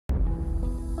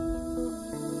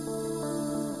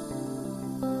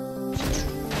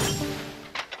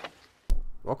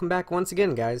Welcome back once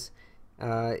again, guys.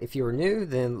 If you are new,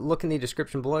 then look in the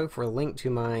description below for a link to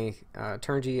my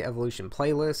Turnigy Evolution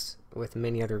playlist with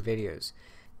many other videos.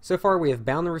 So far we have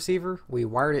bound the receiver, we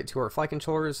wired it to our flight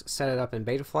controllers, set it up in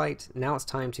Betaflight. Now it's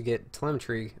time to get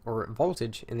telemetry or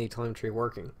voltage in the telemetry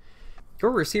working.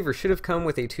 Your receiver should have come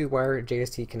with a 2-wire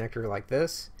JST connector like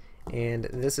this, and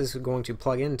this is going to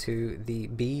plug into the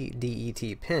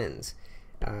BDET pins.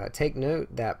 Take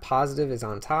note that positive is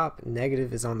on top,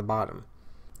 negative is on the bottom.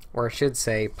 Or I should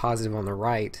say positive on the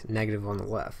right, negative on the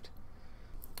left.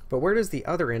 But where does the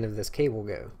other end of this cable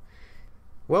go?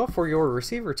 Well, for your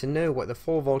receiver to know what the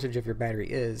full voltage of your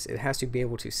battery is, it has to be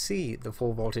able to see the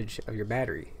full voltage of your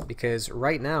battery, because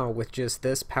right now with just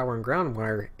this power and ground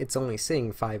wire, it's only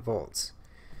seeing 5 volts.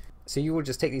 So you will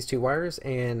just take these 2 wires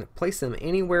and place them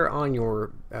anywhere on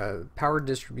your power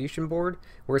distribution board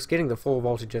where it's getting the full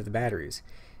voltage of the batteries.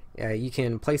 You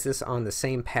can place this on the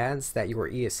same pads that your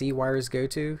IA6C wires go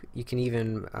to. You can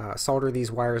even solder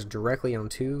these wires directly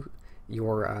onto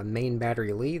your main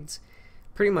battery leads,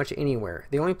 pretty much anywhere.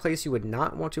 The only place you would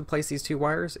not want to place these 2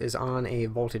 wires is on a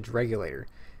voltage regulator.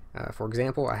 For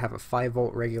example, I have a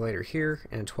 5-volt regulator here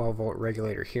and a 12-volt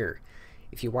regulator here.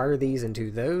 If you wire these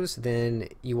into those, then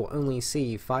you will only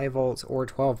see 5 volts or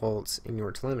 12 volts in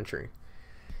your telemetry.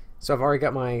 So I've already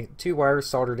got my 2 wires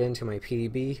soldered into my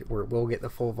PDB where it will get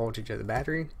the full voltage of the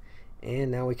battery,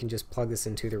 and now we can just plug this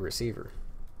into the receiver.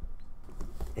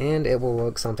 And it will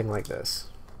look something like this.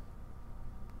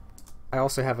 I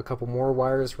also have a couple more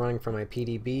wires running from my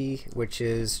PDB, which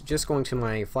is just going to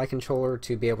my flight controller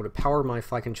to be able to power my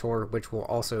flight controller, which will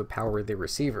also power the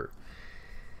receiver.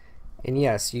 And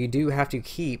yes, you do have to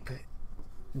keep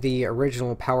the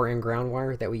original power and ground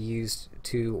wire that we used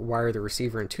to wire the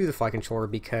receiver into the flight controller,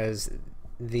 because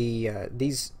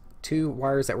these 2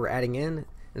 wires that we're adding in,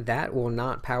 that will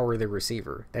not power the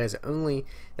receiver. That is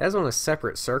on a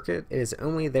separate circuit. It is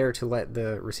only there to let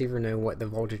the receiver know what the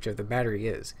voltage of the battery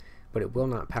is, but it will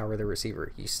not power the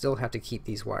receiver. You still have to keep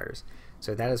these wires.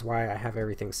 So that is why I have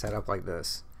everything set up like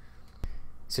this.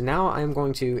 So now I'm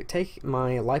going to take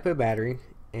my LiPo battery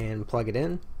and plug it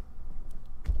in.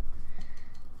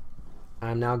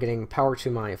 I'm now getting power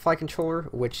to my flight controller,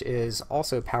 which is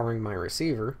also powering my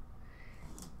receiver,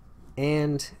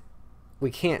 and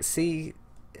we can't see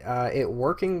it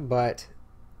working, but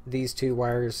these 2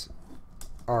 wires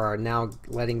are now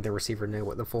letting the receiver know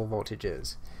what the full voltage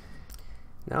is.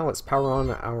 Now let's power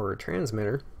on our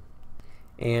transmitter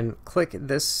and click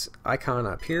this icon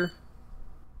up here.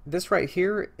 This right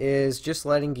here is just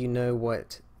letting you know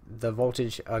what the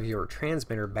voltage of your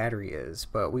transmitter battery is,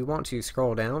 but we want to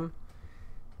scroll down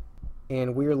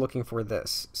and we're looking for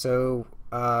this. So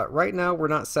right now we're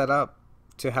not set up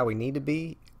to how we need to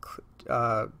be.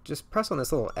 Just press on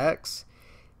this little X,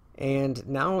 and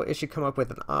now it should come up with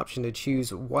an option to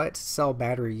choose what cell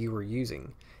battery you are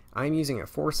using. I'm using a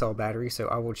 4-cell battery, so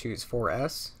I will choose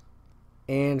 4S,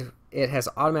 and it has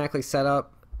automatically set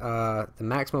up the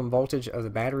maximum voltage of the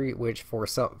battery, which for a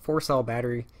 4-cell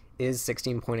battery is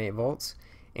 16.8 volts,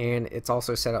 and it's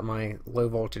also set up my low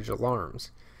voltage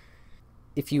alarms.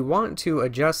 If you want to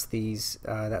adjust these,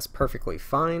 that's perfectly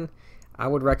fine. I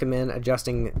would recommend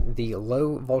adjusting the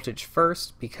low voltage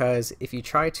first, because if you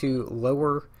try to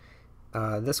lower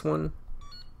this one,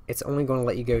 it's only going to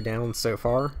let you go down so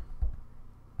far.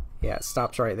 Yeah, it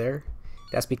stops right there.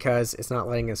 That's because it's not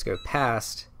letting us go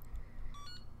past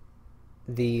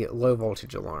the low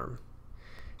voltage alarm.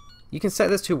 You can set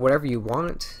this to whatever you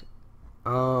want.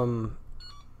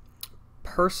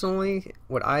 Personally,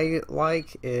 what I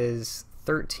like is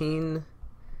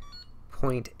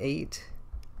 13.8,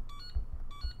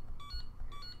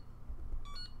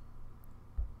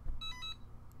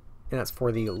 and that's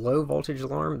for the low voltage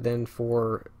alarm. Then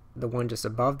for the one just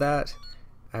above that,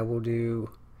 I will do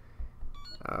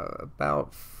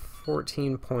about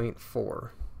 14.4.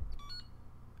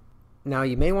 Now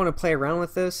you may want to play around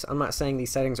with this. I'm not saying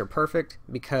these settings are perfect,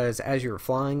 because as you're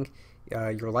flying,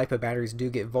 your LiPo batteries do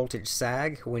get voltage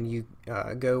sag when you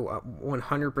go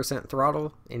 100%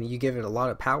 throttle and you give it a lot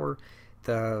of power.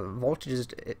 The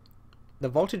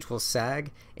voltage will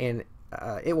sag, and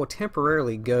it will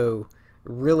temporarily go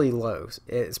really low.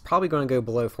 It's probably going to go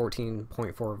below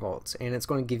 14.4 volts, and it's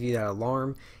going to give you that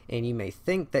alarm, and you may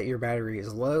think that your battery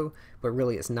is low, but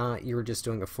really it's not. You're just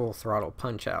doing a full throttle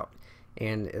punch out,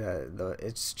 and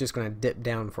it's just going to dip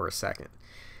down for a second.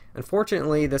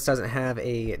 Unfortunately, this doesn't have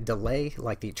a delay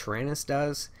like the Taranis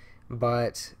does,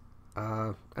 but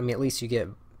I mean, at least you get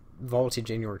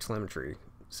voltage in your telemetry,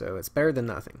 so it's better than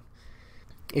nothing.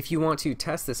 If you want to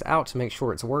test this out to make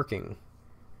sure it's working,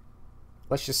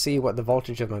 let's just see what the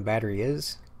voltage of my battery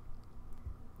is.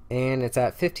 and it's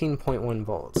at 15.1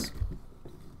 volts.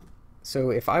 So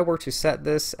if I were to set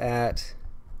this at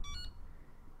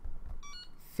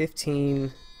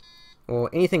 15, well,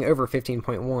 anything over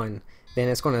 15.1, then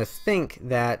it's going to think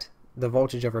that the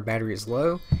voltage of our battery is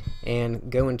low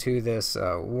and go into this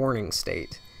warning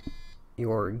state.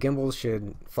 Your gimbal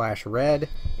should flash red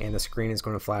and the screen is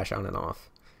going to flash on and off.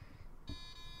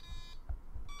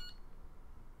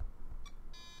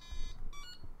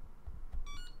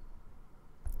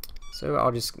 So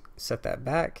I'll just set that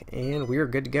back and we are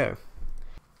good to go.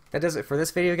 That does it for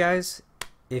this video, guys.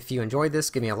 If you enjoyed this,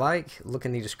 give me a like, look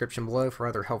in the description below for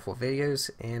other helpful videos,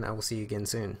 and I will see you again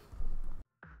soon.